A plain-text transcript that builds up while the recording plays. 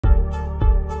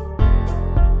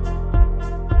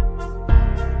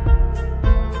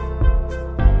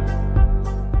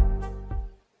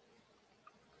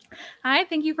Hi,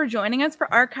 thank you for joining us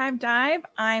for Archive Dive.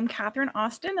 I'm Katharine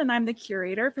Austin, and I'm the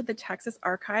curator for the Texas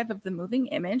Archive of the Moving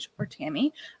Image, or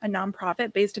TAMI, a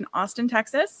nonprofit based in Austin,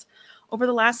 Texas. Over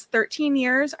the last 13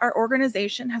 years, our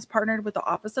organization has partnered with the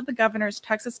Office of the Governor's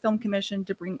Texas Film Commission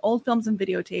to bring old films and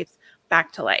videotapes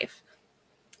back to life.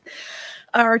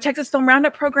 Our Texas Film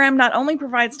Roundup program not only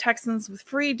provides Texans with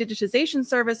free digitization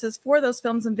services for those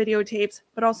films and videotapes,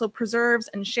 but also preserves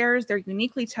and shares their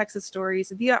uniquely Texas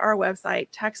stories via our website,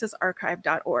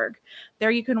 texasarchive.org.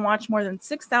 There you can watch more than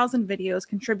 6,000 videos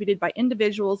contributed by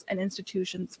individuals and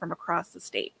institutions from across the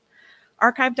state.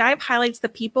 Archive Dive highlights the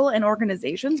people and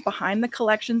organizations behind the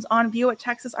collections on view at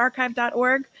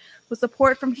texasarchive.org. With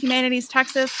support from Humanities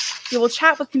Texas, we will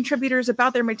chat with contributors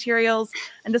about their materials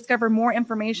and discover more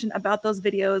information about those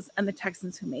videos and the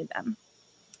Texans who made them.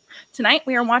 Tonight,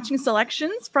 we are watching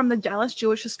selections from the Dallas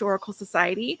Jewish Historical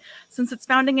Society. Since its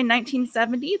founding in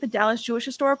 1970, the Dallas Jewish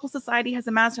Historical Society has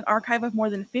amassed an archive of more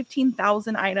than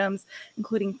 15,000 items,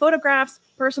 including photographs,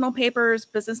 personal papers,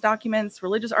 business documents,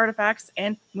 religious artifacts,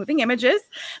 and moving images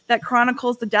that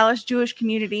chronicles the Dallas Jewish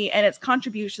community and its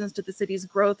contributions to the city's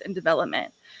growth and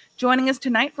development. Joining us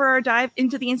tonight for our dive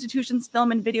into the institution's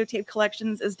film and videotape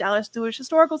collections is Dallas Jewish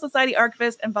Historical Society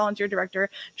archivist and volunteer director,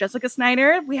 Jessica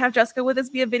Schneider. We have Jessica with us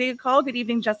via video call. Good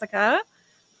evening, Jessica.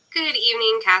 Good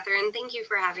evening, Katharine. Thank you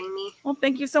for having me. Well,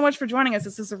 thank you so much for joining us.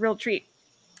 This is a real treat.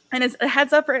 And as a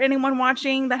heads up for anyone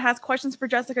watching that has questions for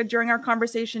Jessica during our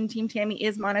conversation, Team TAMI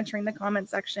is monitoring the comment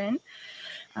section.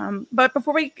 But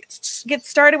before we get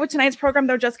started with tonight's program,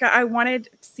 though, Jessica, I wanted to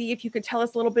see if you could tell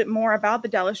us a little bit more about the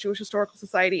Dallas Jewish Historical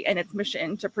Society and its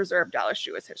mission to preserve Dallas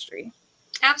Jewish history.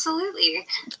 Absolutely.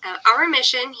 Our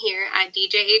mission here at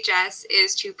DJHS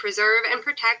is to preserve and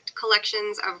protect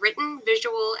collections of written,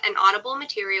 visual, and audible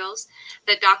materials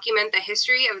that document the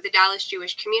history of the Dallas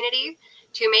Jewish community,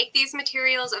 to make these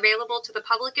materials available to the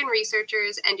public and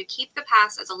researchers, and to keep the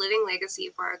past as a living legacy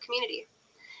for our community.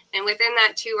 And within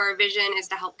that, too, our vision is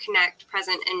to help connect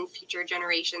present and future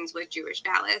generations with Jewish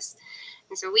Dallas.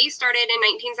 And so we started in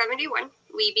 1971.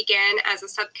 We began as a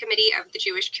subcommittee of the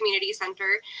Jewish Community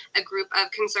Center. A group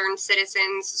of concerned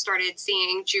citizens started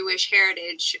seeing Jewish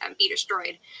heritage be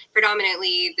destroyed.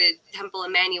 Predominantly the Temple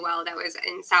Emmanuel that was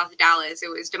in South Dallas. It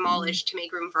was demolished to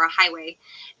make room for a highway.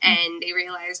 And they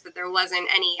realized that there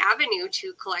wasn't any avenue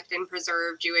to collect and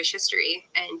preserve Jewish history.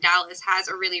 And Dallas has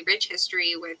a really rich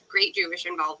history with great Jewish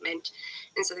involvement.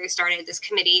 And so they started this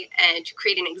committee to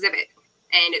create an exhibit.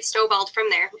 And it snowballed from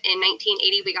there. In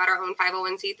 1980, we got our own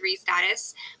 501c3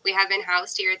 status. We have been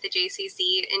housed here at the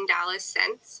JCC in Dallas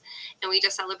since. And we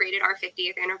just celebrated our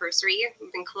 50th anniversary.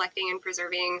 We've been collecting and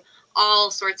preserving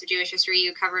all sorts of Jewish history.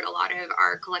 You covered a lot of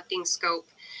our collecting scope.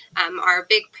 Our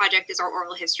big project is our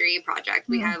oral history project.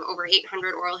 We have over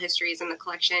 800 oral histories in the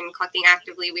collection, collecting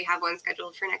actively. We have one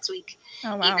scheduled for next week,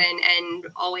 and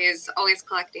always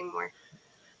collecting more.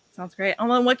 Sounds great.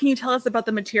 And what can you tell us about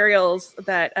the materials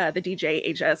that the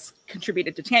DJHS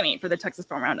contributed to TAMI for the Texas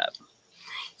Film Roundup?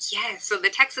 Yes, so the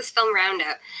Texas Film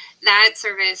Roundup, that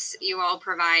service you all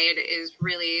provide is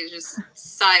really just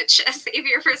such a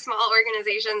savior for small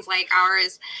organizations like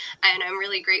ours. And I'm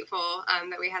really grateful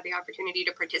that we had the opportunity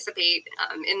to participate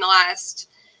in the last,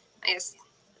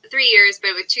 3 years,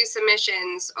 but with 2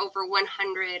 submissions, over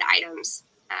 100 items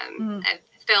of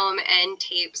film and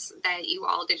tapes that you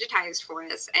all digitized for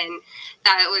us. And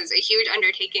that was a huge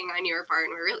undertaking on your part,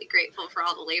 and we're really grateful for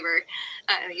all the labor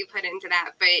that you put into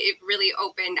that. But it really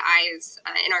opened eyes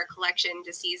in our collection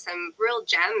to see some real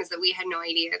gems that we had no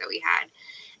idea that we had.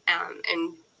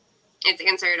 And it's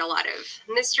answered a lot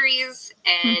of mysteries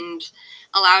and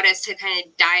allowed us to kind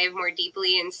of dive more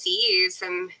deeply and see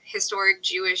some historic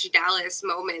Jewish Dallas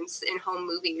moments in home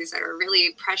movies that are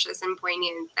really precious and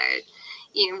poignant that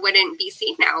you wouldn't be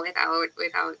seen now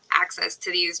without access to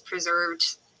these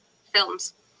preserved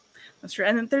films. That's true.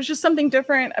 And there's just something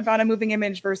different about a moving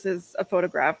image versus a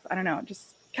photograph. I don't know, it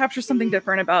just captures something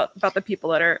different about the people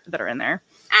that are in there.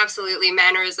 Absolutely.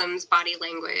 Mannerisms, body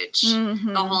language,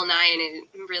 the whole nine. It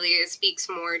really speaks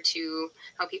more to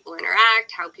how people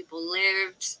interact, how people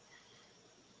lived.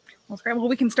 Well, great. Well,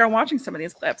 we can start watching some of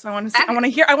these clips. I want to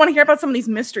hear about some of these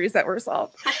mysteries that were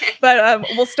solved. Okay. But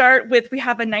we'll start with, we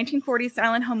have a 1940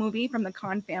 silent home movie from the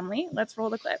Kahn family. Let's roll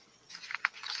the clip.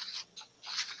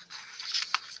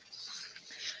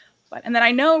 And then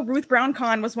I know Ruth Brown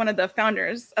Kahn was one of the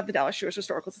founders of the Dallas Jewish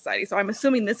Historical Society, so I'm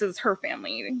assuming this is her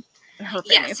family.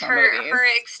 Yes, her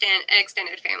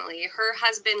extended family. Her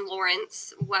husband,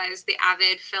 Lawrence, was the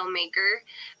avid filmmaker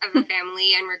of the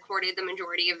family and recorded the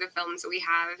majority of the films that we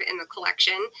have in the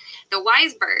collection. The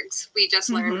Weisbergs, we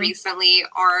just learned recently,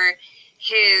 are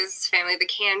his family, the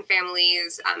Can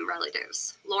family's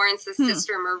relatives. Lawrence's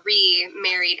sister Marie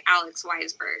married Alex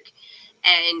Weisberg.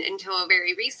 And until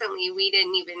very recently, we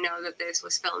didn't even know that this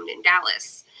was filmed in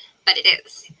Dallas, but it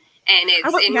is. And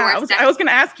it's in North Texas. I was going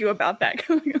to ask you about that.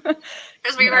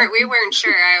 Because we weren't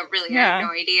sure. I really had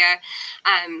no idea.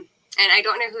 And I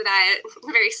don't know who that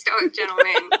very stoic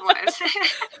gentleman was.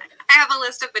 I have a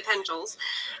list of potentials.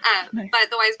 Nice.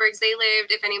 But the Weisbergs, they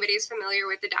lived, if anybody's familiar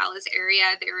with the Dallas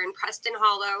area, they were in Preston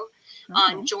Hollow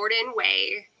on Jordan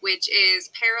Way, which is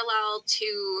parallel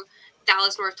to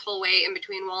Dallas North Tollway in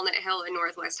between Walnut Hill and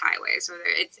Northwest Highway. So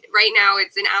right now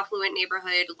it's an affluent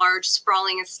neighborhood, large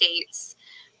sprawling estates.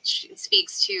 It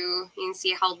speaks to, you can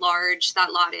see how large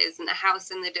that lot is and the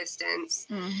house in the distance.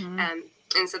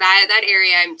 And so that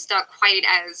area, it's not quite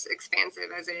as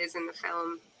expansive as it is in the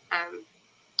film,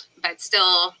 but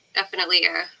still definitely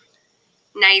a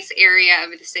nice area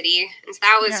of the city. And so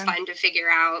that was fun to figure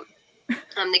out.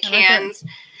 The Cans,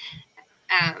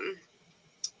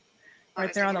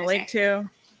 right there on the lake too.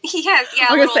 Yes,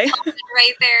 a little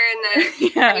right there in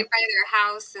the right by their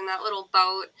house, and that little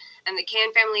boat. And the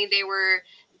Can family, they were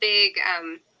big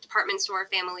department store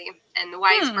family, and the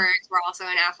Weisbergs were also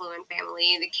an affluent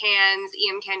family. The Cans,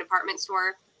 E.M. Can department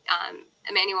store,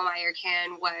 Emmanuel Meyer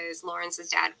Can was Lawrence's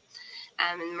dad,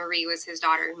 and Marie was his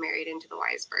daughter, married into the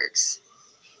Weisbergs.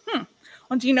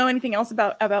 Well, do you know anything else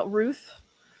about Ruth?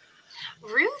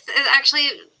 Ruth is actually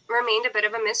remained a bit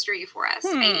of a mystery for us.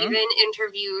 I even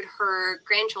interviewed her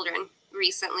grandchildren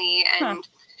recently, and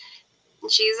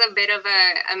she's a bit of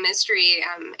a mystery,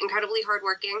 incredibly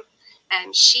hardworking.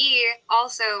 And she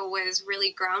also was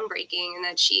really groundbreaking in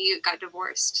that she got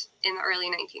divorced in the early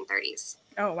 1930s.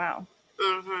 Oh, wow.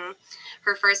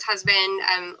 Her first husband,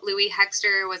 Louis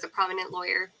Hexter, was a prominent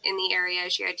lawyer in the area.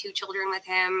 She had 2 children with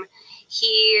him.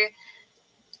 He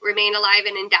remained alive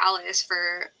and in Dallas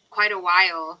for quite a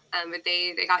while, but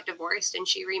they got divorced, and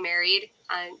she remarried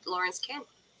Lawrence Can.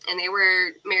 And they were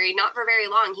married not for very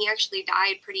long. He actually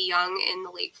died pretty young in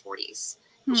the late 40s.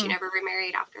 And she never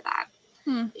remarried after that.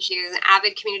 She is an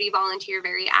avid community volunteer,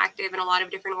 very active in a lot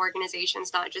of different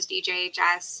organizations, not just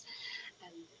DJHS.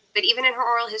 But even in her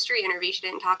oral history interview, she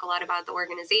didn't talk a lot about the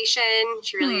organization.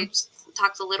 She really just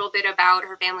talks a little bit about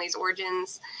her family's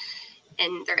origins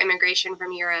and their immigration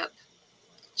from Europe.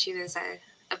 She was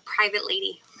a private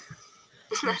lady.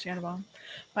 Understandable.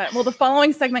 But, well, the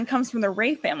following segment comes from the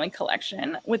Ray family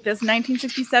collection with this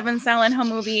 1967 silent film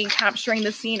movie capturing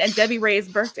the scene at Debbie Ray's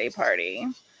birthday party,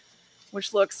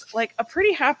 which looks like a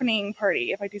pretty happening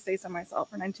party, if I do say so myself,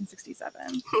 for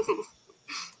 1967.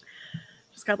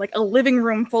 Just got like a living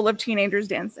room full of teenagers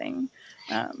dancing.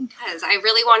 Because I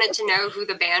really wanted to know who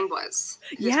the band was.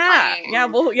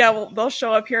 Well, they'll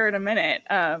show up here in a minute.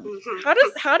 How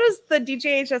does the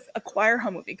DJHS acquire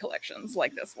home movie collections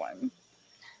like this one?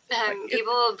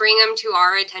 People bring them to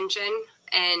our attention,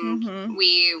 and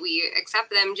we accept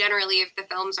them. Generally, if the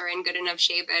films are in good enough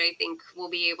shape that I think we'll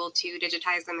be able to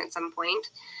digitize them at some point.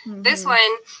 This one,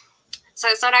 so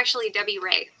it's not actually Debbie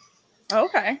Ray.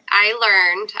 Okay.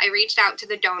 I reached out to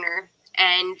the donor,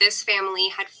 and this family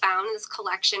had found this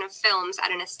collection of films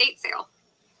at an estate sale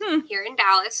here in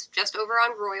Dallas, just over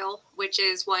on Royal, which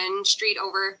is one street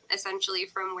over essentially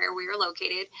from where we were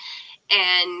located,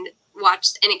 and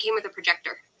it came with a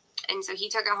projector. And so he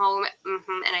took it home,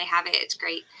 and I have it. It's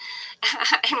great.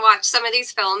 And watched some of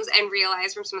these films and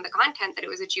realized from some of the content that it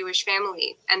was a Jewish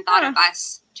family, and thought of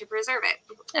us to preserve it.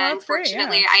 Oh,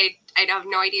 unfortunately, I have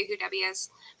no idea who Debbie is,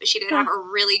 but she did have a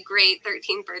really great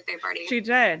 13th birthday party. She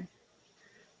did.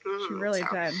 She really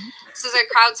did. This is a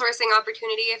crowdsourcing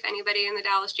opportunity. If anybody in the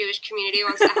Dallas Jewish community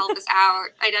wants to help us out,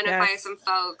 identify some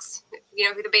folks, you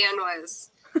know who the band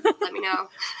was, let me know.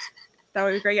 That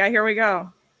would be great. Yeah, here we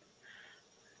go.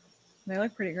 They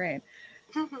look pretty great.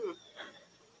 I was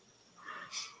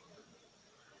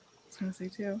going to say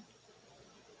too.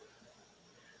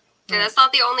 And that's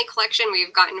not the only collection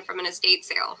we've gotten from an estate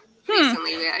sale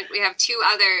recently. We have 2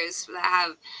 others that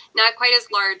have not quite as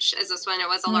large as this one. It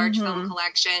was a large film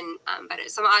collection, but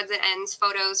some odds and ends,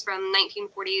 photos from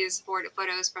 1940s,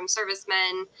 photos from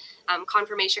servicemen,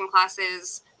 confirmation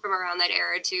classes from around that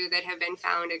era too, that have been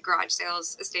found at garage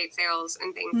sales, estate sales,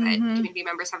 and things that community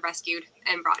members have rescued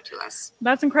and brought to us.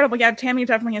 That's incredible. Yeah, Tammy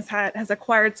definitely has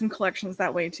acquired some collections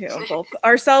that way too, both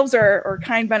ourselves or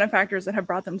kind benefactors that have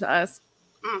brought them to us.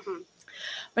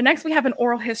 But next we have an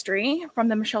oral history from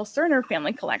the Michelle Sterner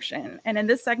family collection. And in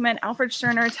this segment, Alfred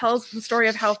Sterner tells the story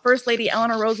of how First Lady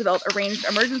Eleanor Roosevelt arranged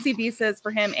emergency visas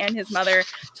for him and his mother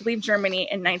to leave Germany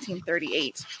in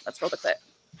 1938. Let's roll the clip.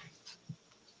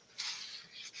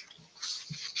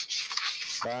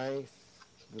 By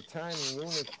the time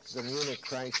the Munich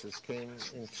crisis came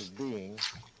into being,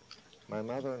 my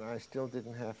mother and I still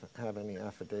didn't have any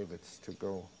affidavits to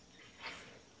go.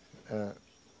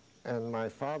 And my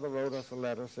father wrote us a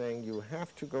letter saying, you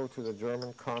have to go to the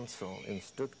German consul in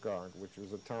Stuttgart, which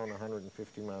was a town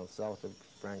 150 miles south of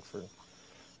Frankfurt,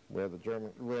 where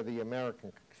the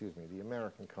American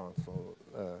consul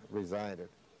resided.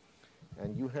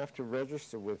 And you have to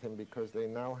register with him because they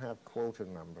now have quota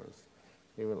numbers.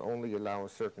 They will only allow a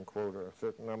certain quota, a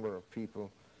certain number of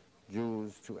people,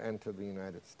 Jews, to enter the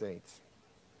United States.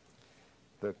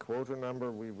 The quota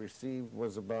number we received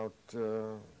was about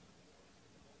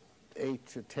 8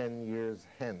 to 10 years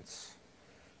hence.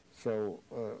 So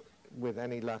with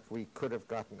any luck, we could have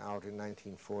gotten out in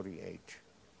 1948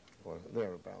 or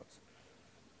thereabouts.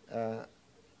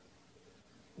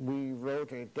 We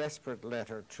wrote a desperate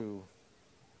letter to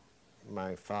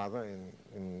my father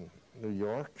in New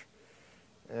York,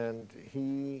 and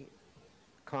he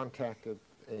contacted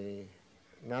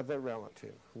another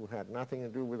relative who had nothing to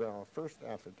do with our first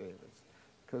affidavits,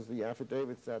 because the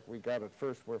affidavits that we got at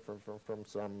first were from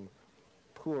some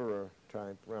poorer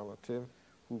type relative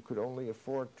who could only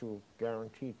afford to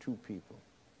guarantee 2 people.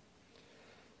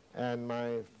 And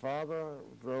my father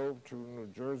drove to New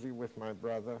Jersey with my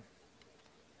brother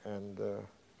and a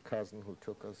cousin who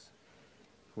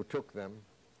took them,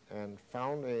 and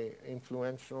found a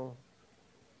influential,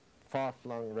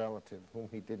 far-flung relative whom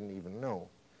he didn't even know.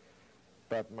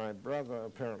 But my brother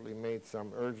apparently made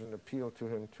some urgent appeal to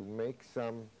him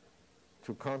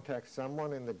to contact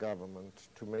someone in the government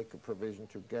to make a provision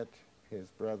to get his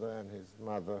brother and his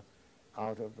mother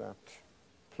out of that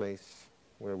place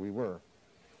where we were.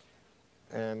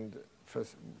 And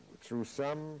through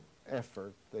some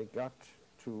effort, they got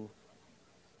to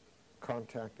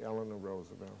contact Eleanor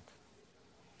Roosevelt.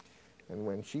 And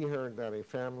when she heard that a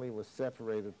family was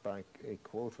separated by a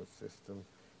quota system,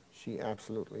 she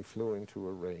absolutely flew into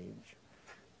a rage.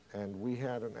 And we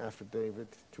had an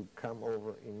affidavit to come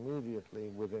over immediately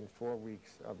within 4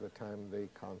 weeks of the time they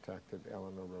contacted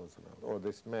Eleanor Roosevelt, or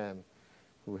this man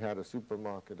who had a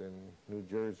supermarket in New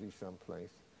Jersey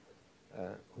someplace,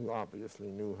 who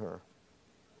obviously knew her.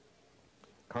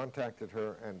 Contacted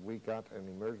her, and we got an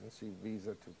emergency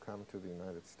visa to come to the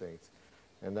United States.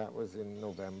 And that was in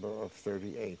November of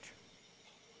 '38.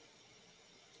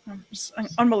 Just an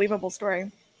unbelievable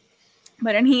story.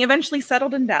 And he eventually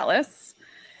settled in Dallas.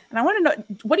 And I want to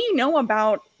know, what do you know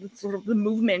about sort of the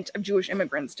movement of Jewish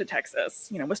immigrants to Texas?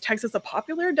 You know, was Texas a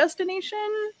popular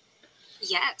destination?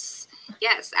 Yes,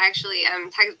 actually,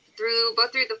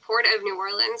 both through the port of New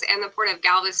Orleans and the port of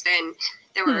Galveston,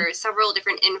 there were several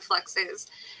different influxes,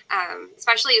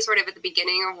 especially sort of at the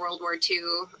beginning of World War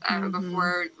II,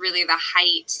 before really the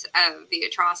height of the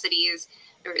atrocities.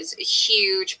 There was a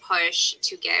huge push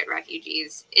to get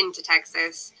refugees into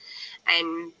Texas,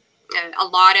 and a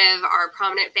lot of our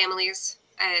prominent families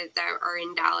that are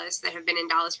in Dallas, that have been in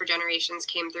Dallas for generations,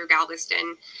 came through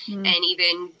Galveston. And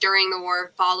even during the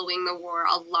war, following the war,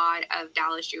 a lot of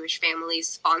Dallas Jewish families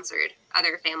sponsored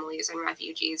other families and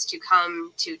refugees to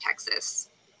come to Texas.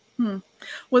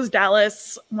 Was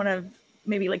Dallas one of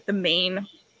maybe like the main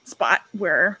spot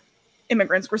where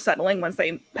immigrants were settling once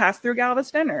they passed through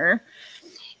Galveston, or?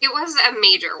 It was a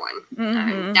major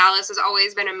one. Dallas has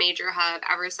always been a major hub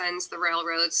ever since the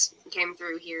railroads came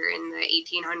through here in the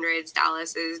 1800s.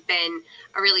 Dallas has been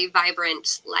a really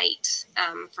vibrant light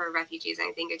for refugees. And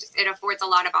I think it affords a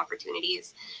lot of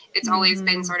opportunities. It's always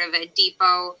been sort of a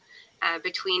depot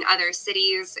between other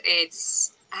cities.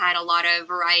 It's had a lot of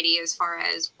variety as far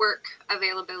as work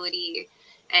availability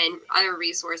and other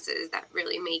resources that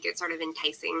really make it sort of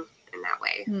enticing in that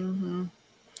way.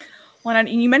 Well, and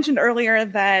you mentioned earlier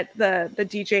that the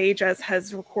DJHS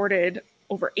has recorded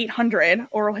over 800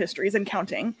 oral histories and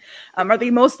counting. Are they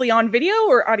mostly on video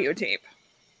or audio tape?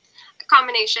 A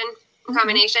combination.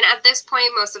 At this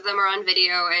point, most of them are on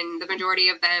video, and the majority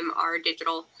of them are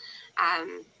digital.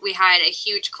 We had a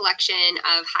huge collection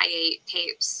of Hi-8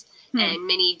 tapes and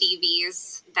mini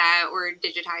DVs that were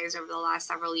digitized over the last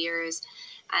several years,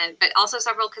 but also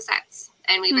several cassettes.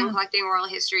 And we've been collecting oral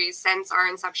histories since our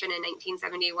inception in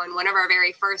 1971. One of our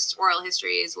very first oral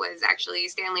histories was actually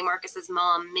Stanley Marcus's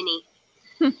mom, Minnie.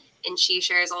 And she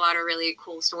shares a lot of really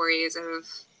cool stories of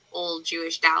old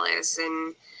Jewish Dallas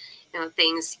and,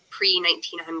 things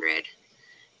pre-1900.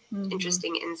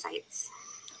 Interesting insights.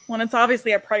 Well, it's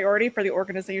obviously a priority for the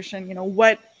organization.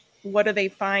 What do they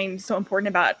find so important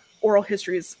about oral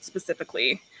histories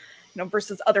specifically,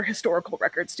 versus other historical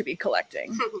records to be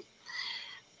collecting?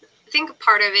 I think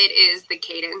part of it is the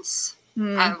cadence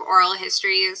of oral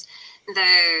histories,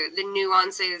 the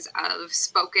nuances of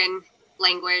spoken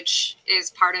language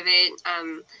is part of it,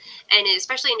 and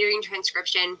especially in doing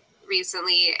transcription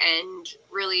recently and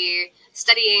really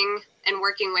studying and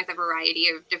working with a variety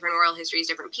of different oral histories,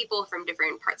 different people from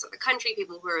different parts of the country,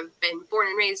 people who have been born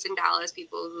and raised in Dallas,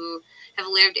 people who have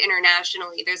lived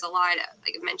internationally. There's a lot of,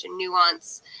 like I mentioned,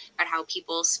 nuance about how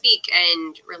people speak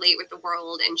and relate with the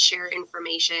world and share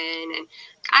information. And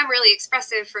I'm really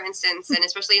expressive, for instance, and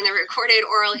especially in the recorded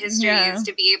oral histories,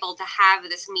 to be able to have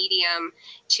this medium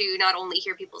to not only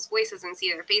hear people's voices and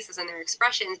see their faces and their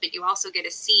expressions, but you also get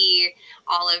to see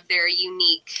all of their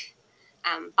unique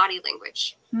body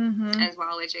language as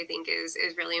well, which I think is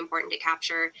really important to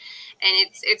capture. And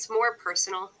it's more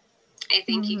personal. I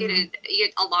think you get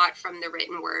a lot from the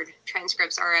written word.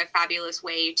 Transcripts are a fabulous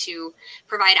way to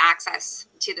provide access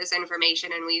to this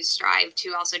information, and we strive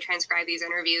to also transcribe these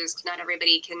interviews. Not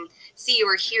everybody can see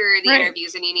or hear the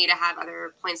interviews, and you need to have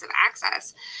other points of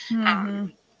access.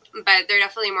 But they're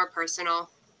definitely more personal.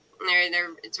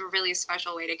 It's a really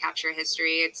special way to capture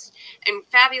history. It's a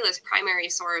fabulous primary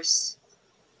source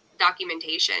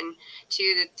documentation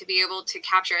to be able to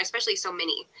capture, especially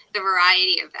the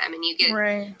variety of them, and you get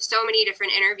so many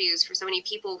different interviews from so many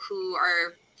people who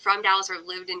are from Dallas or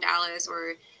lived in Dallas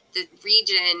or the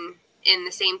region in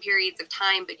the same periods of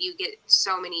time, but you get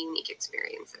so many unique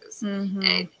experiences. And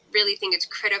I really think it's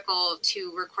critical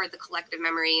to record the collective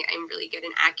memory and really get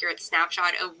an accurate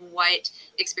snapshot of what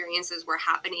experiences were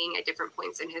happening at different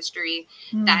points in history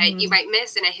that you might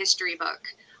miss in a history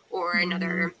book or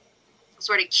another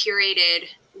sort of curated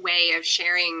way of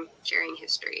sharing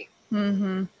history.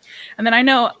 And then I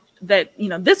know that,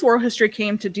 this oral history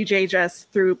came to DJHS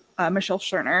through Michelle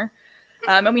Scherner.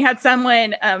 And we had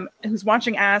someone who's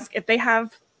watching ask if they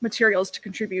have materials to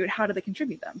contribute, how do they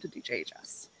contribute them to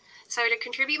DJHS? So to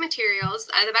contribute materials,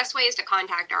 the best way is to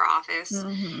contact our office,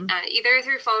 either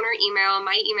through phone or email.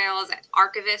 My email is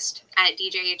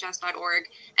archivist@djhs.org,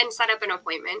 and set up an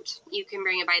appointment. You can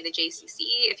bring it by the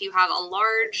JCC. If you have a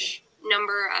large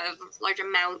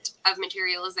amount of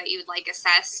materials that you'd like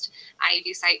assessed, I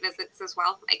do site visits as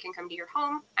well. I can come to your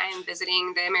home. I'm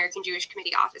visiting the American Jewish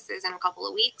Committee offices in a couple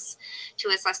of weeks to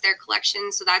assess their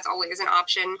collections, so that's always an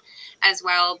option as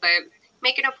well. But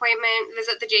make an appointment,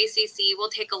 visit the JCC, we'll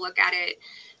take a look at it.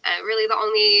 Really the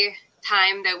only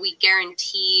time that we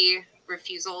guarantee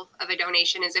refusal of a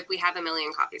donation is if we have 1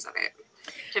 million copies of it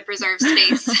to preserve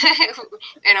space.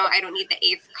 I don't need the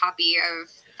 8th copy of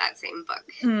that same book,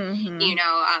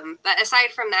 but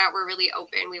aside from that, we're really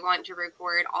open. We want to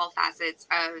record all facets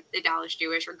of the Dallas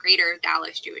Jewish or greater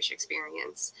Dallas Jewish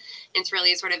experience. It's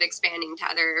really sort of expanding to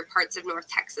other parts of North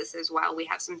Texas as well. We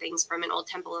have some things from an old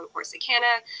temple in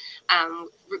Corsicana.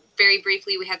 Very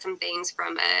briefly, we had some things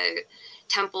from a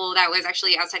temple that was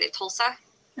actually outside of Tulsa.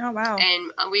 Oh, wow.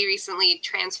 And we recently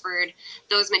transferred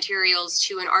those materials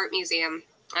to an art museum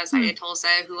outside of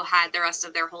Tulsa who had the rest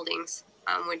of their holdings,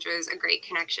 which was a great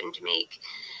connection to make.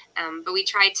 But we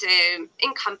tried to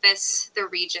encompass the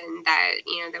region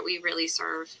that we really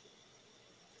serve.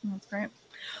 That's great.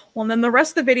 Well, then the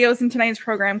rest of the videos in tonight's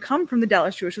program come from the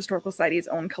Dallas Jewish Historical Society's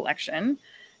own collection.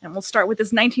 And we'll start with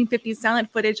this 1950s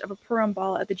silent footage of a Purim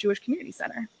ball at the Jewish Community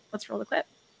Center. Let's roll the clip.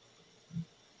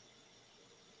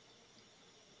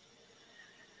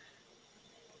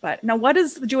 But now, what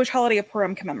does the Jewish holiday of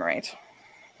Purim commemorate?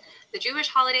 The Jewish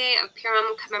holiday of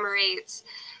Purim commemorates,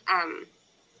 I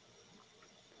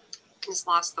just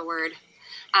lost the word,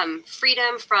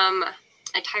 freedom from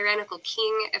a tyrannical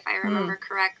king, if I remember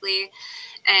correctly.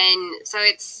 And so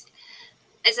it's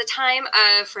a time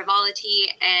of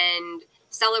frivolity and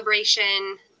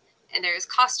celebration, and there's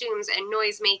costumes and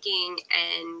noise making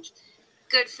and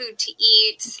good food to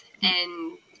eat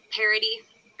and parody.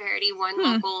 One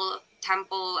local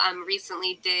temple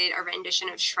recently did a rendition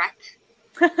of Shrek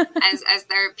as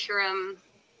their Purim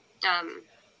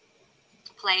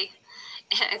play.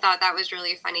 I thought that was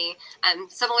really funny.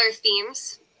 Similar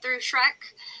themes through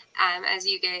Shrek, as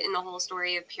you get in the whole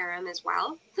story of Purim as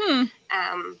well. And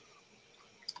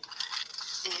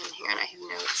hang on, I have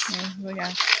notes. Well,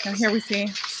 yeah. Now here we see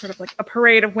sort of like a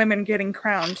parade of women getting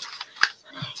crowned.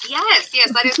 Yes,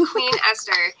 that is Queen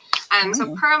Esther.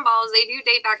 So Purim balls, they do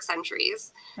date back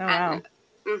centuries. Oh, wow.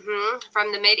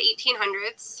 From the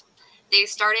mid-1800s. They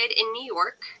started in New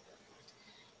York,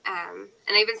 and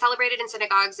they've been celebrated in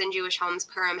synagogues and Jewish homes.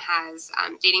 Purim has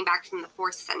dating back from the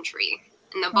 4th century.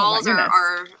 And the balls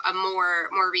are a more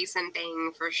recent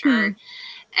thing for sure.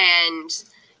 And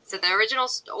so the original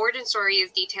origin story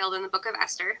is detailed in the book of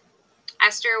Esther.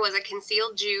 Esther was a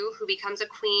concealed Jew who becomes a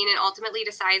queen and ultimately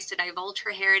decides to divulge her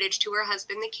heritage to her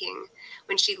husband, the king,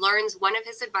 when she learns one of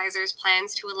his advisors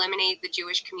plans to eliminate the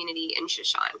Jewish community in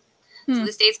Shushan. So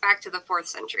this dates back to the 4th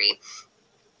century.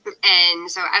 And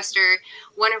so Esther,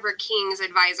 one of her king's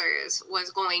advisors,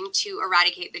 was going to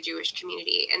eradicate the Jewish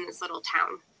community in this little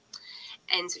town.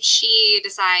 And so she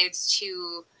decides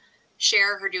to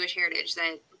share her Jewish heritage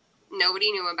that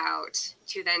nobody knew about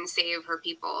to then save her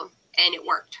people. And it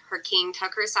worked. Her king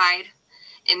took her side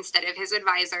instead of his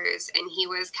advisors, and he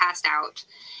was cast out,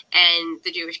 and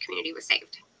the Jewish community was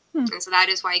saved. And so that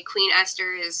is why Queen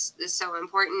Esther is so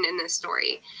important in this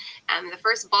story. The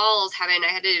first balls happened,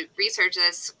 I had to research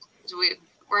this, so we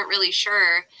weren't really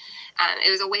sure. It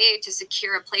was a way to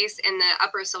secure a place in the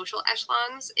upper social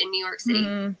echelons in New York City,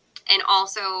 and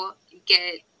also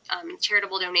get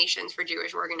charitable donations for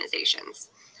Jewish organizations.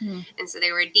 And so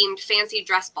they were deemed fancy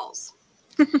dress balls.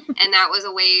 And that was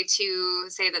a way to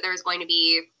say that there was going to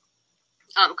be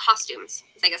costumes.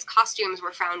 So I guess costumes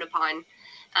were frowned upon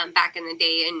back in the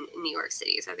day in New York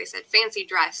City. So they said fancy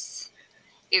dress.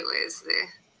 It was the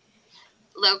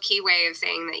low-key way of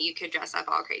saying that you could dress up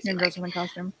all crazy. And dress up in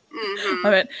costume. Mm-hmm.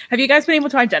 Love it. Have you guys been able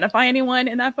to identify anyone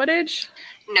in that footage?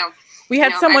 No. We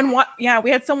had someone,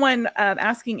 we had someone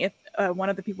asking if one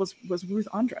of the people was Ruth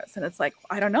Andres, and it's like,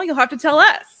 I don't know. You'll have to tell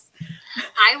us.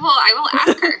 I will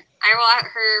ask her.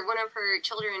 One of her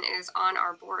children is on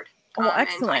our board. Oh,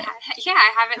 excellent.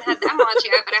 I haven't had them watch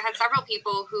yet, but I had several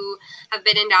people who have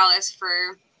been in Dallas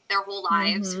for their whole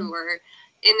lives, who were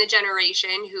in the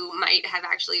generation who might have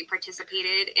actually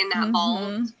participated in that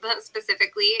ball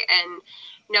specifically. And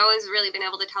no one's really been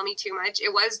able to tell me too much.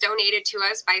 It was donated to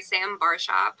us by Sam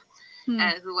Barshop,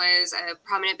 who was a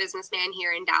prominent businessman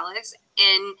here in Dallas.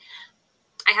 And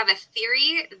I have a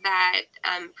theory that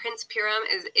Prince Purim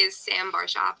is Sam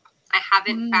Barshop. I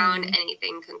haven't found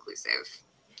anything conclusive,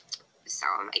 so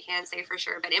I can't say for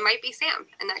sure, but it might be Sam,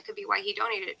 and that could be why he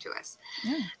donated it to us.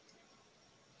 Yeah.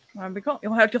 That'd be cool.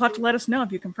 You'll have to let us know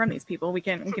if you confirm these people. We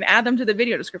can add them to the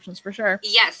video descriptions for sure.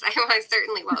 Yes, I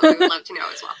certainly will. I would love to know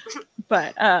as well.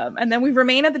 But and then we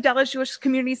remain at the Dallas Jewish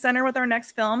Community Center with our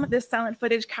next film. This silent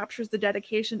footage captures the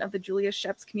dedication of the Julius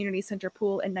Sheps Community Center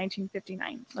pool in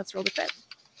 1959. Let's roll the clip.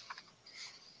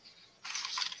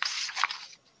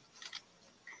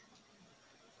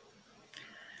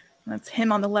 That's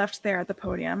him on the left there at the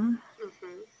podium.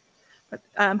 But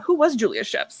who was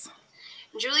Julius Sheps?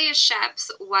 Julius Sheps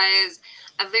was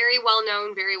a very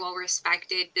well-known, very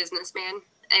well-respected businessman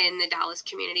in the Dallas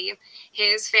community.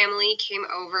 His family came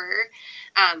over,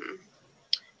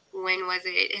 when was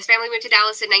it? His family went to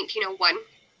Dallas in 1901,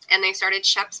 and they started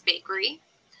Sheps Bakery,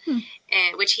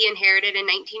 and which he inherited in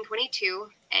 1922.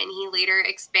 And he later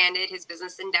expanded his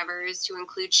business endeavors to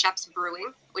include Sheps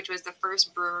Brewing, which was the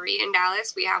first brewery in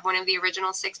Dallas. We have one of the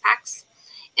original 6-packs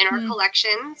in our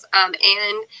collections.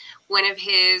 And one of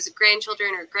his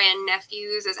grandchildren or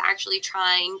grandnephews is actually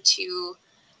trying to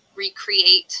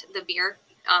recreate the beer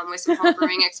with some home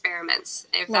brewing experiments.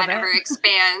 If that ever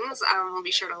expands, we'll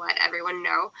be sure to let everyone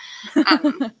know.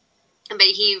 But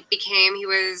he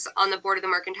was on the board of the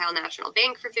Mercantile National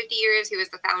Bank for 50 years. He was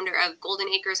the founder of Golden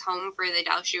Acres Home for the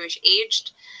Dallas Jewish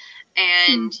Aged.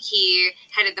 And he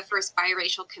headed the first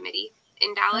biracial committee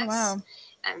in Dallas. Oh, wow.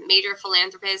 A major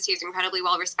philanthropist. He was incredibly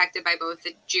well respected by both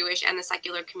the Jewish and the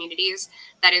secular communities.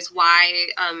 That is why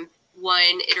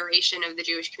one iteration of the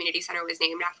Jewish Community Center was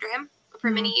named after him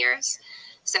for many years.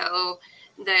 So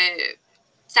the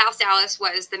South Dallas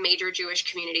was the major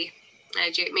Jewish community,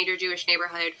 a major Jewish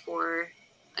neighborhood for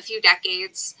a few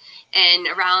decades. And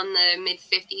around the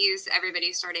mid-50s,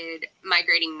 everybody started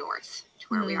migrating north to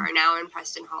where we are now in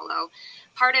Preston Hollow.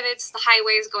 Part of it's the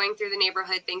highways going through the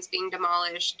neighborhood, things being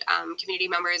demolished. Community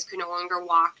members could no longer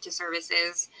walk to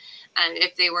services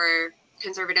if they were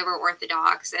conservative or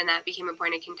Orthodox, and that became a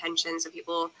point of contention. So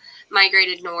people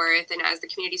migrated north, and as the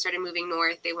community started moving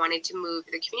north, they wanted to move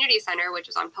the community center, which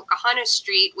was on Pocahontas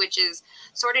Street, which is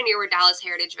sort of near where Dallas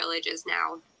Heritage Village is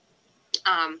now.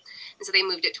 And so they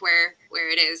moved it to where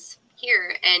it is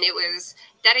here, and it was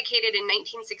dedicated in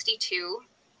 1962.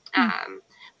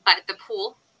 But the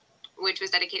pool, which was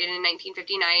dedicated in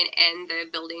 1959, and the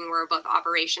building were both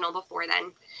operational before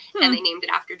then, and they named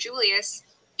it after Julius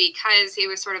because he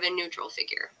was sort of a neutral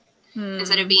figure.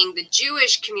 Instead of being the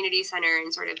Jewish community center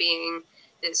and sort of being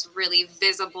this really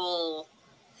visible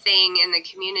thing in the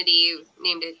community,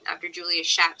 named it after Julius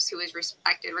Sheps, who was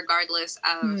respected regardless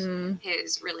of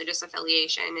his religious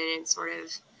affiliation, and it sort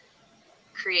of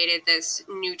created this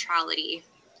neutrality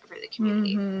for the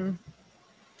community.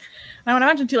 I would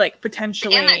imagine too, like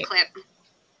potentially. And that clip.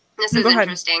 This is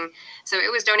interesting. So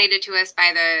it was donated to us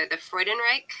by the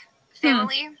Freudenreich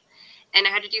family, and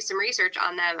I had to do some research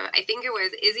on them. I think it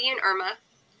was Izzy and Irma,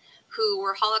 who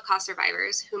were Holocaust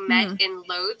survivors who met in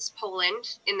Lodz,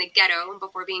 Poland, in the ghetto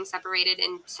before being separated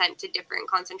and sent to different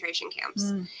concentration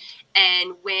camps.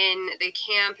 And when the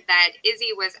camp that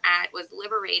Izzy was at was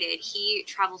liberated, he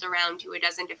traveled around to a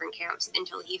dozen different camps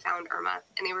until he found Irma,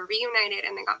 and they were reunited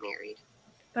and they got married.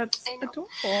 That's adorable.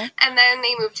 And then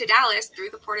they moved to Dallas through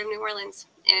the port of New Orleans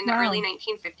in the early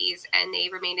 1950s, and they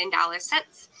remained in Dallas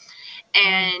since.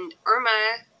 And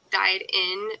Irma died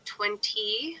in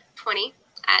 2020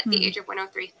 at the age of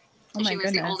 103. And she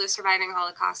was the oldest surviving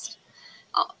Holocaust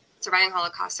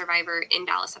survivor in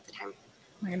Dallas at the time.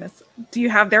 My goodness. Do you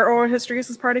have their oral histories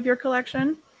as part of your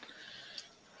collection?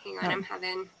 Hang on, I'm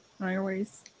having... No, your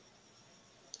worries.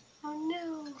 Oh,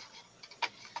 no.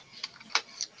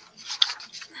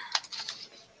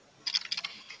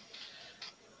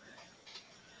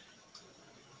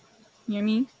 You hear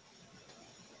me?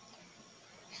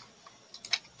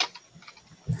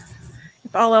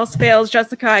 If all else fails,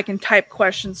 Jessica, I can type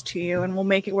questions to you and we'll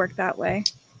make it work that way.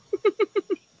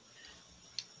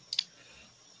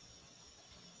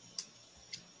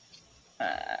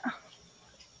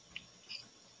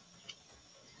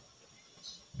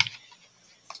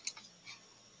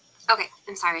 Okay,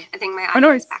 I'm sorry. I think my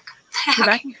audio is back. You're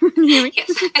back? Can you hear me? Yes,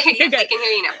 yes, I can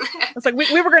hear you now. It's like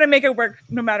we were going to make it work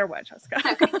no matter what, Jessica.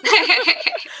 Okay.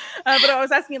 But I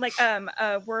was asking, like,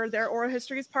 were there oral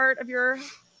histories part of your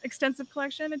extensive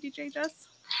collection at DJHS?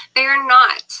 They are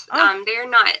not. They are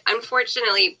not,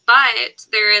 unfortunately. But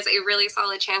there is a really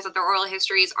solid chance that the oral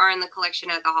histories are in the collection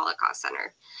at the Holocaust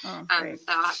Center, the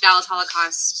Dallas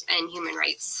Holocaust and Human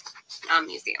Rights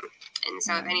Museum. And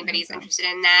so, if anybody's interested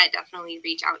in that, definitely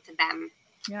reach out to them.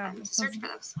 Yeah, search for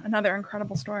those. Another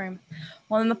incredible story.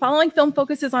 Well, and the following film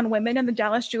focuses on women in the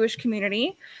Dallas Jewish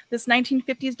community. This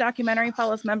 1950s documentary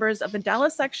follows members of the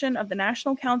Dallas section of the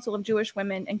National Council of Jewish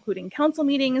Women, including council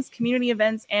meetings, community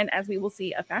events, and, as we will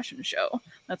see, a fashion show.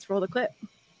 Let's roll the clip.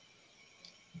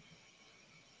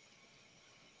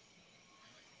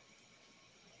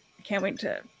 I can't wait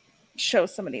to show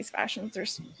some of these fashions. They're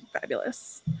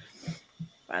fabulous.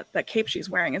 But that cape she's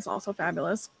wearing is also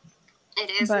fabulous. It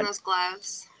is, and those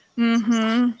gloves.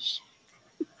 And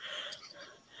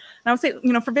I would say,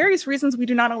 for various reasons, we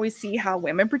do not always see how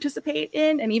women participate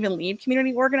in and even lead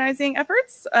community organizing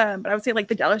efforts. But I would say, like,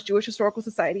 the Dallas Jewish Historical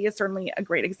Society is certainly a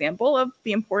great example of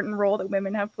the important role that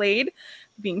women have played,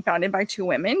 being founded by two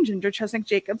women, Ginger Chesnick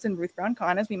Jacobs and Ruth Brown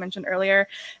Kahn, as we mentioned earlier.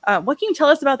 What can you tell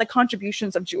us about the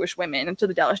contributions of Jewish women to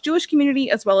the Dallas Jewish community,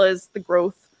 as well as the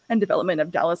growth and development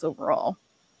of Dallas overall?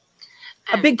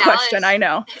 A big question, I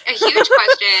know. A huge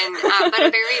question, but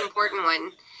a very important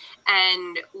one,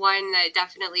 and one that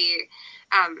definitely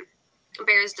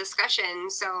bears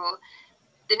discussion. So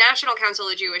the National Council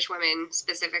of Jewish Women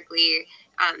specifically,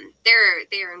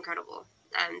 they're incredible.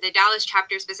 The Dallas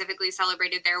chapter specifically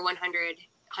celebrated their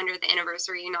 100th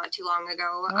anniversary not too long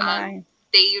ago.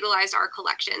 They utilized our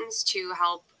collections to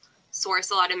help source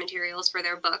a lot of materials for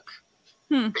their book.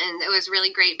 And it was really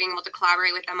great being able to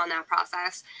collaborate with them on that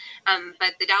process.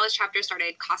 But the Dallas chapter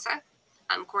started CASA,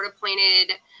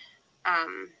 court-appointed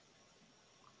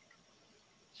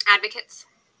advocates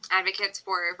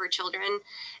for children.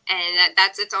 And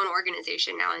that's its own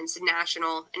organization now. And it's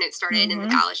national. And it started in the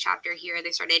Dallas chapter here.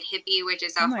 They started HIPPY, which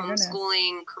is a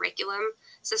homeschooling curriculum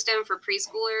system for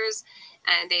preschoolers.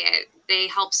 And they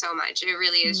help so much. It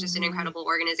really is just an incredible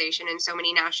organization. And so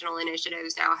many national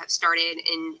initiatives now have started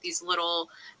in these little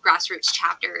grassroots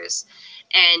chapters.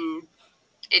 And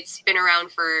it's been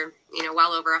around for,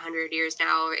 well over 100 years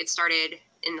now. It started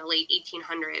in the late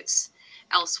 1800s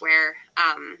elsewhere.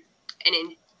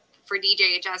 And for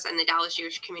DJHS and the Dallas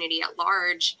Jewish community at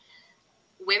large,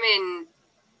 women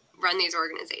run these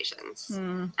organizations.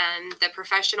 And the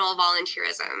professional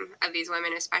volunteerism of these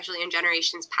women, especially in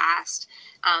generations past,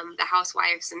 the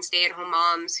housewives and stay-at-home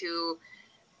moms who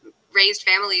raised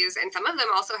families, and some of them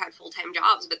also had full-time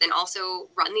jobs, but then also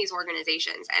run these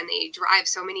organizations, and they drive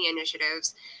so many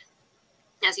initiatives.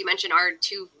 As you mentioned, our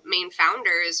two main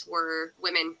founders were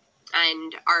women,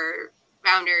 and our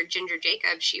founder, Ginger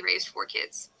Jacobs, she raised 4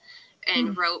 kids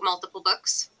and wrote multiple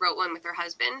books, wrote one with her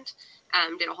husband,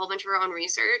 did a whole bunch of her own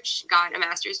research, got a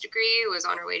master's degree, was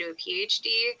on her way to a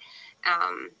PhD,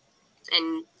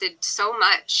 and did so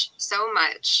much,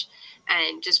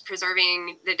 and just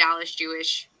preserving the Dallas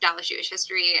Jewish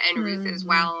history, and Ruth as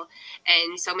well,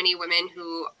 and so many women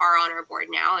who are on our board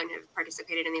now and have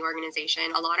participated in the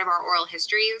organization. A lot of our oral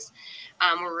histories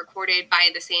were recorded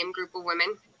by the same group of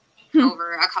women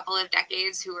over a couple of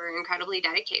decades who are incredibly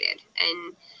dedicated,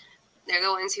 and they're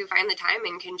the ones who find the time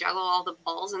and can juggle all the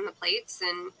balls and the plates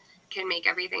and can make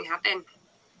everything happen.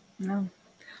 No.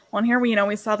 Well, here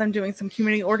we saw them doing some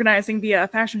community organizing via a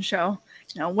fashion show.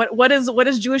 What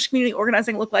does Jewish community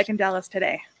organizing look like in Dallas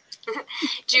today?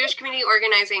 Jewish community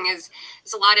organizing is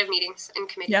a lot of meetings and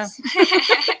committees. Yeah.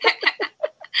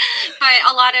 But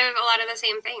a lot of the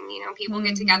same thing. People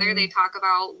get together, they talk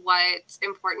about what's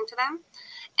important to them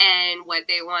and what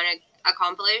they want to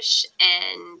accomplish,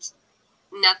 and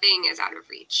nothing is out of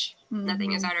reach.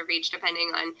 Nothing is out of reach,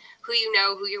 depending on who you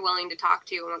know, who you're willing to talk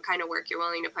to, and what kind of work you're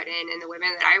willing to put in. And the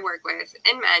women that I work with,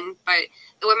 and men, but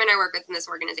the women I work with in this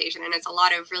organization, and it's a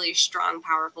lot of really strong,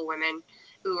 powerful women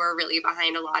who are really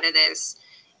behind a lot of this.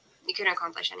 You can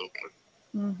accomplish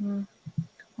anything.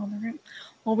 All right.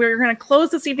 Well, we're going to close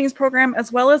this evening's program,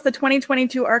 as well as the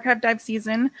 2022 Archive Dive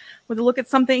season, with a look at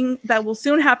something that will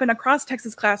soon happen across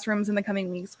Texas classrooms in the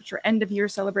coming weeks, which are end-of-year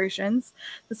celebrations.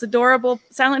 This adorable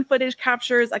silent footage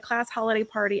captures a class holiday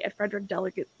party at Frederick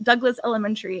Douglass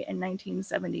Elementary in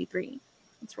 1973.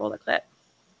 Let's roll the clip.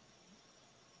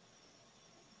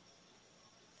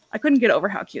 I couldn't get over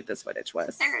how cute this footage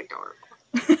was. They're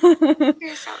adorable.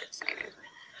 You're so excited.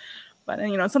 But,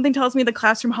 something tells me the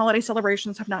classroom holiday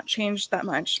celebrations have not changed that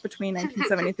much between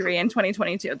 1973 and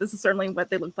 2022. This is certainly what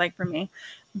they look like for me.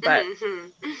 But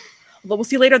we'll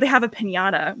see later they have a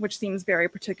piñata, which seems very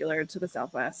particular to the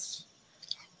Southwest.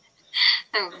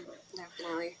 Oh,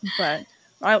 definitely. But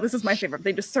this is my favorite.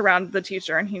 They just surround the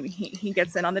teacher and he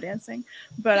gets in on the dancing.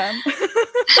 But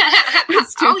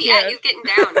it's too cute. Yeah, he's getting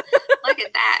down. Look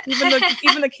at that.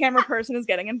 even the camera person is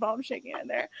getting involved, shaking it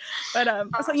there. But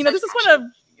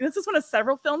this is one of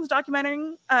several films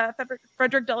documenting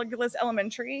Frederick Douglass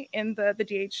Elementary in the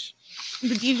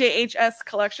DJHS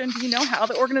collection. Do you know how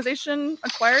the organization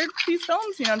acquired these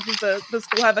films? Does the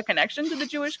school have a connection to the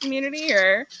Jewish community,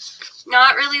 or?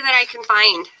 Not really that I can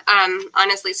find,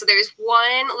 honestly. So there's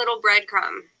one little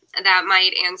breadcrumb that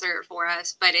might answer it for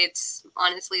us, but it's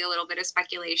honestly a little bit of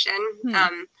speculation.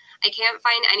 I can't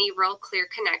find any real clear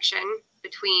connection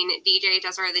between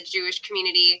DJHS or the Jewish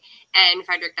community and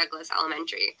Frederick Douglass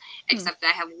Elementary, except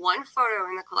that I have one photo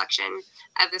in the collection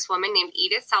of this woman named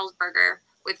Edith Salzberger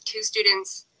with two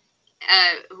students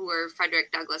who were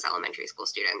Frederick Douglass Elementary School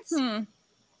students. And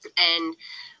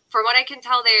from what I can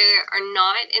tell, they are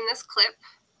not in this clip,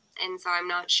 and so I'm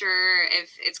not sure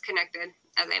if it's connected,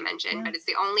 as I mentioned, but it's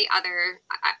the only other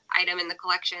item in the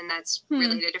collection that's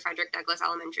related to Frederick Douglass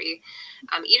Elementary.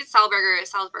 Edith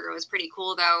Salzberger was pretty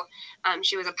cool, though.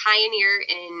 She was a pioneer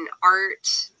in art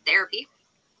therapy.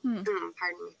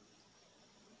 Pardon me.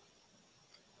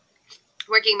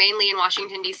 Working mainly in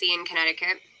Washington, D.C. and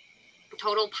Connecticut.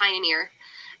 Total pioneer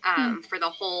for the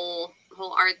whole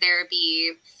art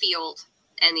therapy field,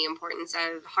 and the importance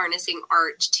of harnessing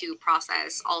art to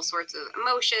process all sorts of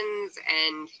emotions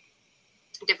and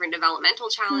different developmental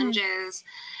challenges.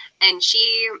 And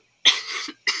she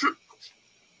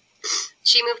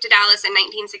moved to Dallas in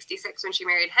 1966 when she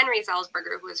married Henry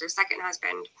Salzberger, who was her second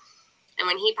husband. And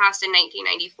when he passed in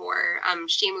 1994,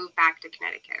 she moved back to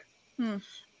Connecticut. I'm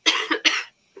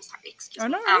sorry, excuse me.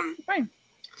 No, fine.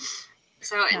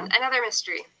 So another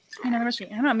mystery. Another mystery.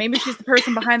 I don't know. Maybe she's the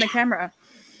person behind the camera,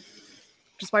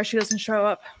 which is why she doesn't show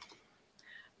up.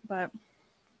 But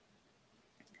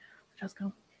just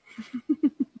go.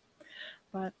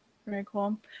 But very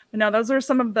cool. But no, those are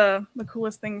some of the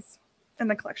coolest things in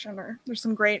the collection. There's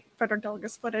some great Frederick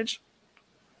Douglass footage.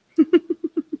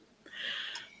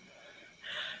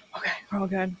 Okay, we're all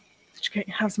good. Did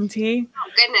you have some tea?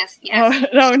 Oh goodness, yes.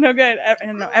 Oh, no good.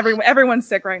 And no, everyone's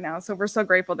sick right now, so we're so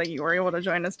grateful that you were able to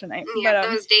join us tonight. Yeah,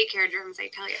 those daycare germs, I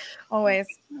tell you. Always.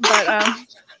 But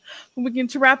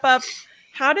to wrap up,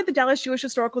 how did the Dallas Jewish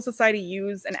Historical Society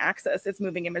use and access its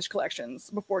moving image collections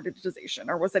before digitization,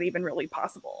 or was that even really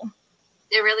possible?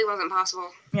 It really wasn't possible.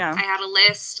 Yeah. I had a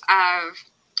list of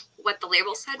what the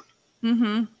label said.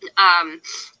 And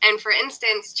for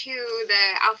instance, too,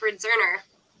 the Alfred Zerner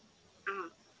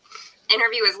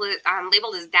interview was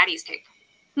labeled as Daddy's tape.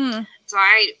 So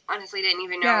I honestly didn't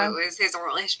even know it was his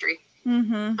oral history.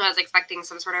 I was expecting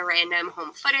some sort of random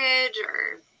home footage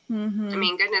or, I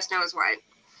mean, goodness knows what.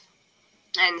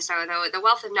 And so the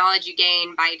wealth of knowledge you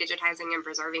gain by digitizing and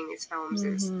preserving these films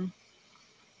is,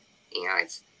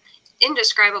 it's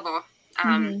indescribable.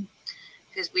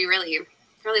 Because we really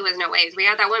was no ways. We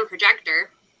had that one projector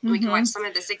we could watch some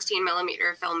of the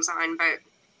 16mm films on, but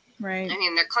I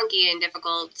mean, they're clunky and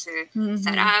difficult to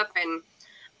set up, and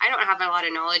I don't have a lot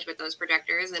of knowledge with those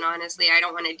projectors, and honestly, I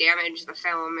don't want to damage the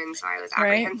film, and so I was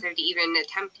apprehensive to even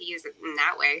attempt to use it in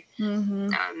that way.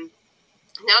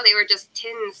 No, they were just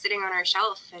tins sitting on our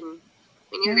shelf, and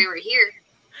we knew they were here.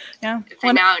 Yeah.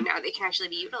 And now they can actually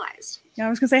be utilized. Yeah, I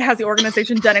was going to say, has the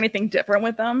organization done anything different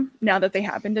with them now that they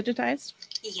have been digitized?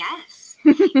 Yes.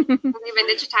 They've been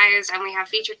digitized, and we have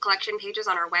featured collection pages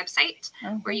on our website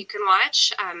where you can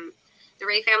watch the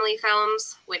Ray family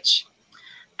films, which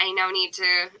I now need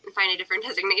to find a different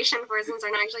designation for since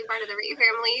they're not actually part of the Ray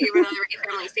family, even though the Ray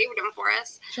family saved them for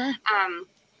us. Sure.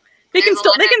 They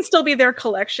can still be their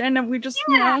collection, and we just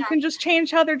can just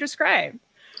change how they're described.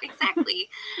 Exactly.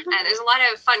 There's a lot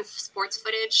of fun sports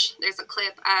footage. There's a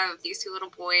clip of these two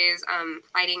little boys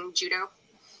fighting judo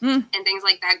and things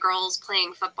like that. Girls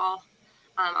playing football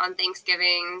on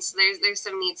Thanksgiving. So there's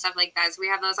some neat stuff like that. So we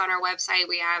have those on our website.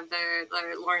 We have the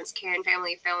Lawrence Karen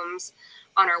family films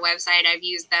on our website. I've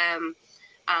used them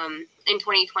in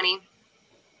 2020.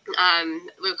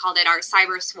 We called it our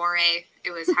cyber soiree. It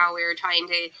was how we were trying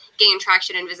to gain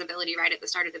traction and visibility right at the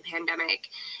start of the pandemic.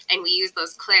 And we used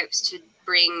those clips to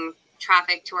bring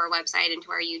traffic to our website and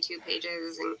to our YouTube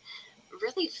pages, and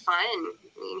really fun. I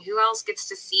mean, who else gets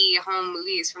to see home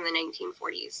movies from the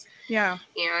 1940s? Yeah.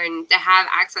 You know, and to have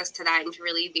access to that and to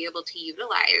really be able to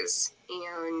utilize, you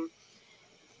know, and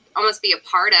almost be a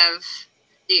part of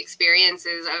the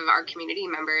experiences of our community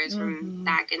members from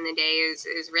back in the day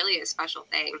is really a special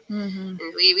thing. And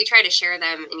we try to share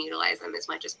them and utilize them as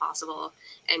much as possible.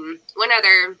 And one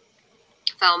other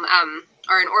film,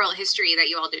 or an oral history that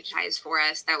you all digitized for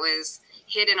us that was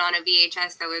hidden on a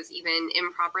VHS that was even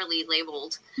improperly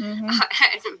labeled. And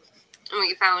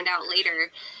we found out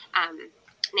later, her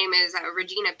name is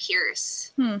Regina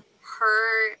Pierce.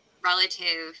 Her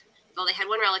relative, well, they had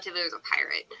one relative who was a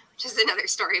pirate, which is another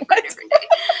story for a different day.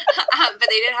 But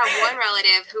they did have one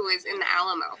relative who was in the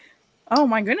Alamo. Oh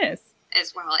my goodness.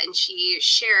 As well. And she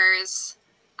shares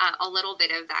a little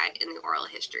bit of that in the oral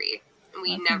history.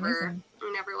 We never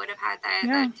would have had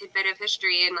that tidbit of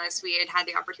history unless we had had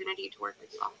the opportunity to work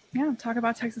with you all. Yeah, talk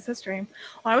about Texas history.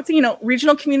 Well, I would say,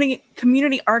 regional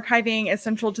community archiving is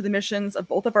central to the missions of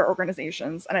both of our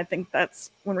organizations. And I think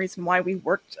that's one reason why we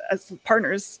worked as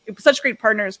partners, such great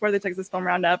partners for the Texas Film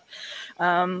Roundup.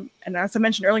 And as I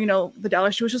mentioned earlier, the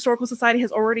Dallas Jewish Historical Society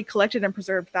has already collected and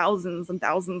preserved thousands and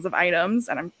thousands of items.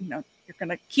 And you're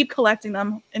going to keep collecting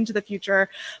them into the future.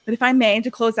 But if I may,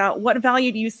 to close out, what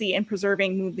value do you see in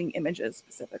preserving moving images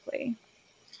specifically?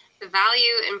 The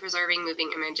value in preserving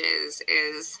moving images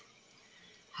is,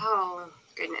 oh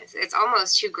goodness, it's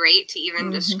almost too great to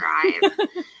even describe.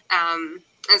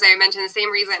 As I mentioned, the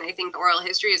same reason I think the oral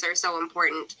histories are so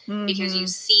important, because you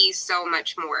see so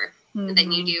much more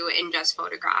than you do in just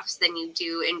photographs, than you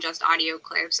do in just audio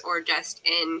clips or just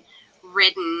in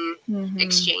written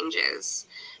exchanges.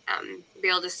 Be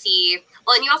able to see,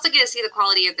 well, and you also get to see the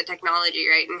quality of the technology,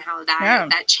 right, and how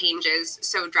that changes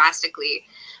so drastically,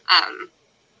 and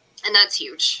that's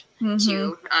huge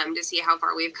too, to see how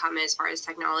far we've come as far as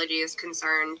technology is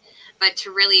concerned. But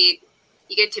to really,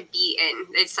 you get to be in,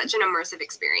 it's such an immersive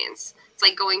experience. It's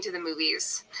like going to the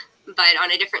movies, but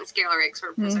on a different scale, right?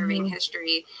 For preserving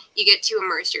history, you get to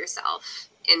immerse yourself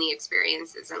in the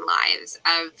experiences and lives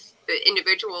of the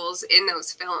individuals in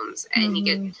those films, and you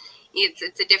get.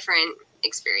 It's a different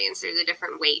experience. There's a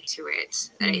different weight to it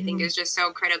that I think is just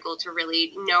so critical to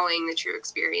really knowing the true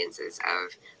experiences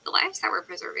of the lives that we're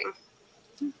preserving.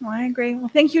 Well, I agree. Well,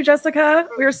 thank you, Jessica.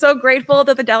 We are so grateful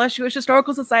that the Dallas Jewish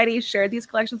Historical Society shared these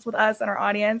collections with us and our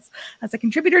audience as a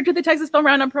contributor to the Texas Film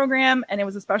Roundup program. And it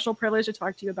was a special privilege to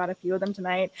talk to you about a few of them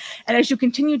tonight. And as you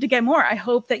continue to get more, I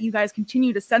hope that you guys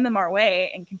continue to send them our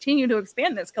way and continue to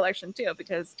expand this collection too,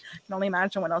 because I can only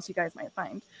imagine what else you guys might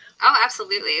find. Oh,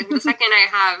 absolutely. The second I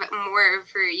have more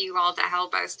for you all to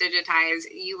help us digitize,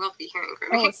 you will be hearing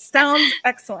from me. Oh, sounds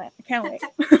excellent. I can't wait.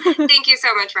 Thank you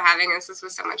so much for having us. This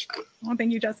was so much fun. Well,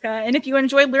 thank you, Jessica. And if you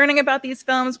enjoyed learning about these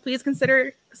films, please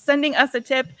consider sending us a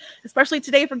tip, especially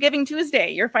today for Giving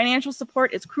Tuesday. Your financial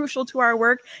support is crucial to our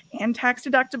work and tax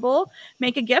deductible.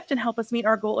 Make a gift and help us meet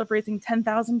our goal of raising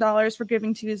 $10,000 for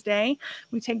Giving Tuesday.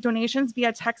 We take donations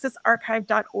via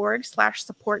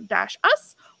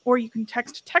texasarchive.org/support-us, or you can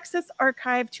text Texas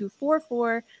Archive to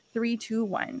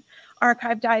 44321.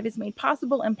 Archive Dive is made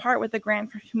possible in part with a grant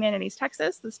from Humanities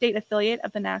Texas, the state affiliate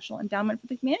of the National Endowment for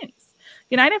the Humanities.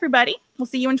 Good night, everybody. We'll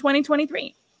see you in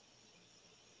 2023.